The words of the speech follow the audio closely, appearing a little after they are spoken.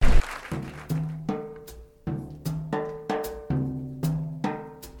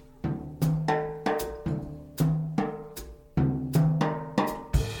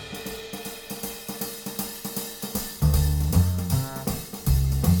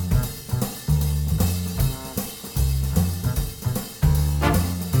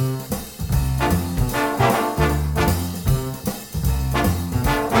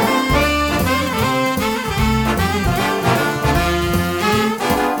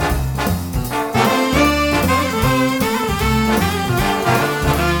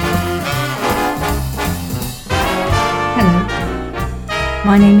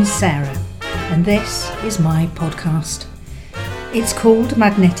My name is Sarah, and this is my podcast. It's called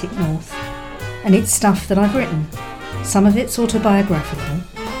Magnetic North, and it's stuff that I've written. Some of it's autobiographical,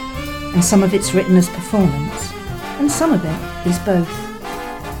 and some of it's written as performance, and some of it is both.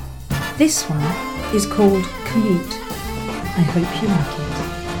 This one is called Commute. I hope you like it.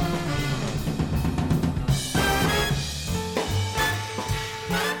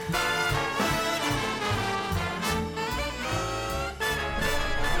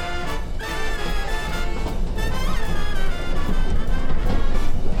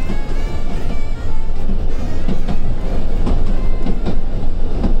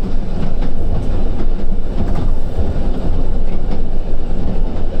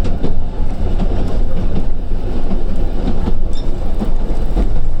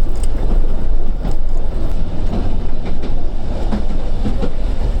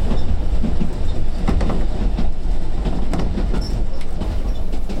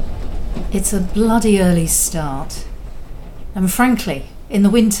 It's a bloody early start, and frankly, in the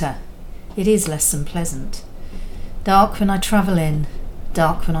winter, it is less than pleasant. Dark when I travel in,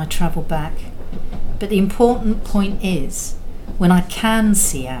 dark when I travel back. But the important point is, when I can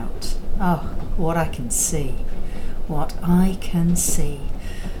see out, what I can see.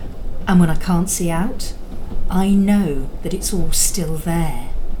 And when I can't see out, I know that it's all still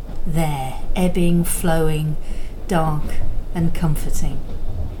there, ebbing, flowing, dark and comforting.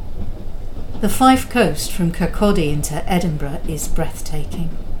 The Fife Coast from Kirkcaldy into Edinburgh is breathtaking.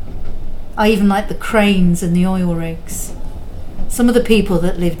 I even like the cranes and the oil rigs. Some of the people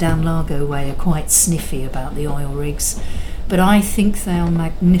that live down Largo Way are quite sniffy about the oil rigs, but I think they are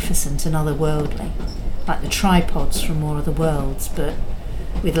magnificent and otherworldly, like the tripods from War of the Worlds, but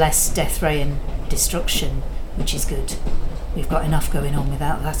with less death ray and destruction, which is good. We've got enough going on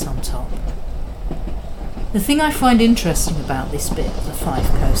without that on top. The thing I find interesting about this bit of the Fife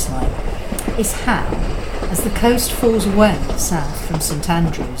coastline is how, as the coast falls away south from St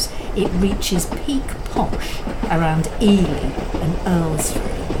Andrews, it reaches peak posh around Ely and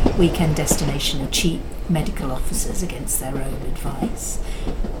Earlsbury, weekend destination of cheap medical officers against their own advice,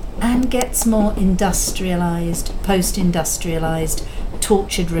 and gets more industrialised, post-industrialised,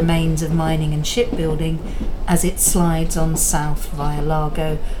 tortured remains of mining and shipbuilding as it slides on south via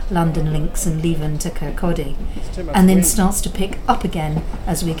Largo, London Links and Leven to Kirkcaldy, and then starts to pick up again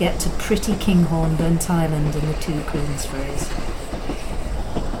as we get to pretty Kinghorn, Burnt Island and the two Queensferries.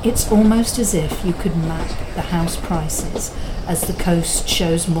 It's almost as if you could map the house prices as the coast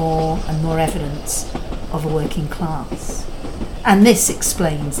shows more and more evidence of a working class. And this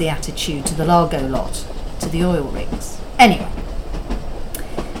explains the attitude to the Largo lot, to the oil rigs. Anyway,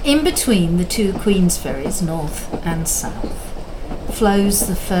 in between the two Queensferries, north and south, flows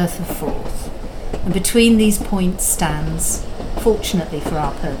the Firth of Forth, and between these points stands, fortunately for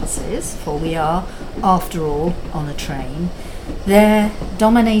our purposes, for we are, after all, on a train, there,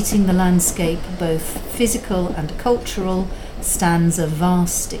 dominating the landscape, both physical and cultural, stands a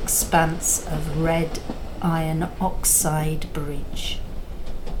vast expanse of red iron oxide bridge.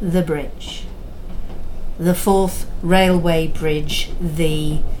 The bridge. The Forth Railway Bridge,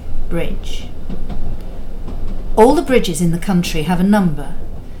 the bridge. All the bridges in the country have a number.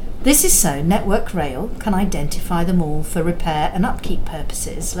 This is so Network Rail can identify them all for repair and upkeep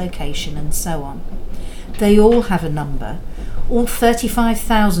purposes, location and so on. They all have a number. All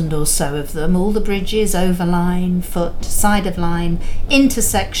 35,000 or so of them, all the bridges, overline, foot, side of line,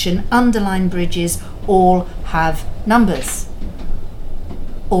 intersection, underline bridges, all have numbers.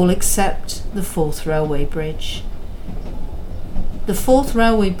 All except the Forth Railway Bridge. The Forth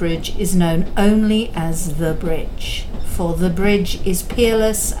Railway Bridge is known only as the bridge, for the bridge is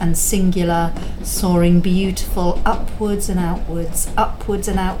peerless and singular, soaring beautiful upwards and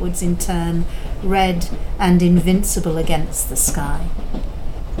outwards in turn, red and invincible against the sky.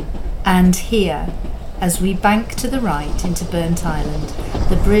 And here, as we bank to the right into Burnt Island,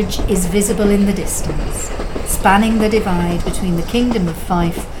 the bridge is visible in the distance, spanning the divide between the Kingdom of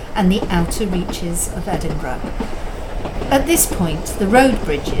Fife and the outer reaches of Edinburgh. At this point, the road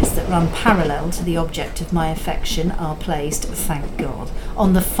bridges that run parallel to the object of my affection are placed, thank God,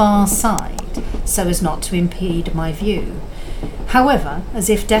 on the far side, so as not to impede my view. However, as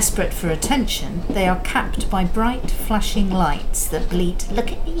if desperate for attention, they are capped by bright flashing lights that bleat,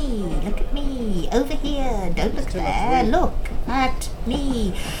 "Look at me, over here, don't look there, look at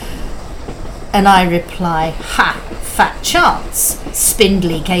me." And I reply, "Ha, fat chance,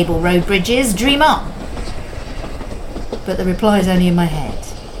 spindly cable road bridges, dream on." But the reply is only in my head.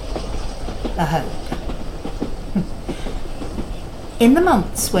 A hope. In the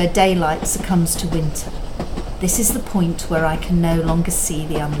months where daylight succumbs to winter, This is the point where I can no longer see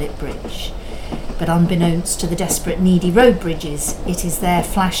the unlit bridge. But unbeknownst to the desperate needy road bridges, it is their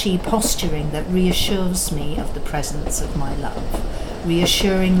flashy posturing that reassures me of the presence of my love,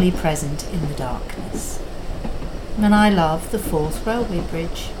 reassuringly present in the darkness. And I love the Forth Railway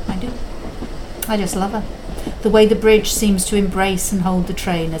Bridge. I do. I just love her. The way the bridge seems to embrace and hold the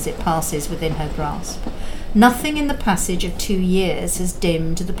train as it passes within her grasp. Nothing in the passage of 2 years has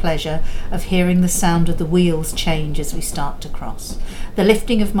dimmed the pleasure of hearing the sound of the wheels change as we start to cross. The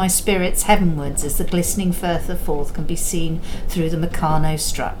lifting of my spirits heavenwards as the glistening Firth of Forth can be seen through the Meccano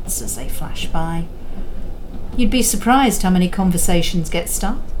struts as they flash by. You'd be surprised how many conversations get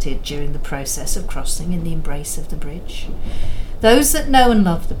started during the process of crossing in the embrace of the bridge. Those that know and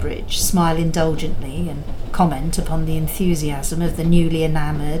love the bridge smile indulgently and comment upon the enthusiasm of the newly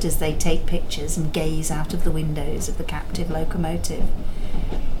enamoured as they take pictures and gaze out of the windows of the captive locomotive.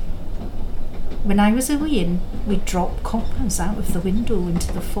 When I was a wean, we'd drop coppers out of the window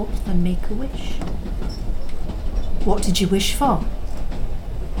into the Forth and make a wish. What did you wish for?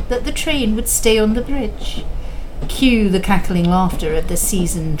 That the train would stay on the bridge. Cue the cackling laughter of the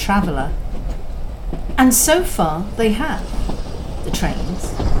seasoned traveller. And so far they have.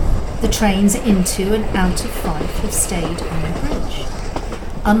 The trains into and out of Fife have stayed on the bridge.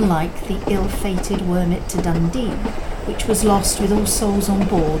 Unlike the ill-fated Wormit to Dundee, which was lost with all souls on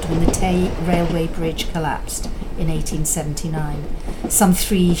board when the Tay Railway Bridge collapsed in 1879, some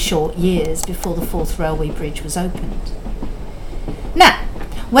 3 short years before the Forth Railway Bridge was opened. Now,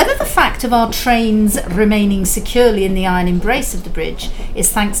 whether the fact of our trains remaining securely in the iron embrace of the bridge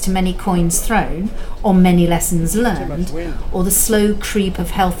is thanks to many coins thrown, or many lessons learned, or the slow creep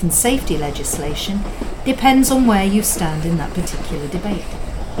of health and safety legislation, depends on where you stand in that particular debate.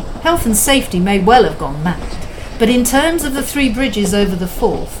 Health and safety may well have gone mad, but in terms of the 3 bridges over the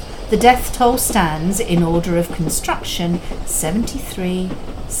Forth, the death toll stands in order of construction 73,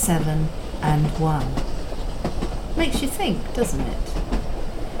 7 and 1. Makes you think, doesn't it?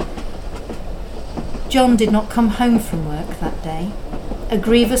 John did not come home from work that day, a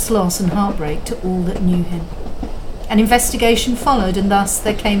grievous loss and heartbreak to all that knew him. An investigation followed, and thus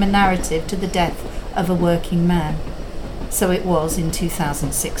there came a narrative to the death of a working man. So it was in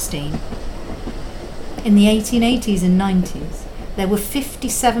 2016. In the 1880s and 90s, there were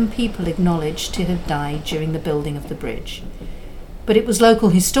 57 people acknowledged to have died during the building of the bridge. But it was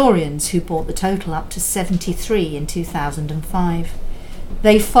local historians who brought the total up to 73 in 2005.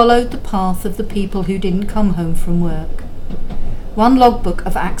 They followed the path of the people who didn't come home from work. One logbook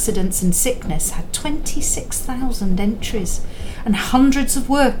of accidents and sickness had 26,000 entries, and hundreds of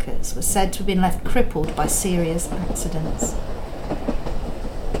workers were said to have been left crippled by serious accidents.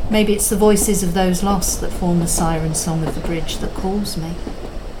 Maybe it's the voices of those lost that form the siren song of the bridge that calls me.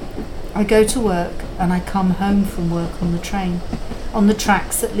 I go to work and I come home from work on the train, on the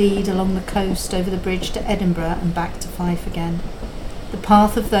tracks that lead along the coast over the bridge to Edinburgh and back to Fife again. The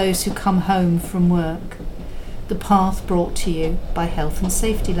path of those who come home from work. The path brought to you by health and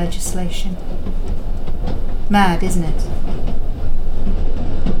safety legislation. Mad, isn't it?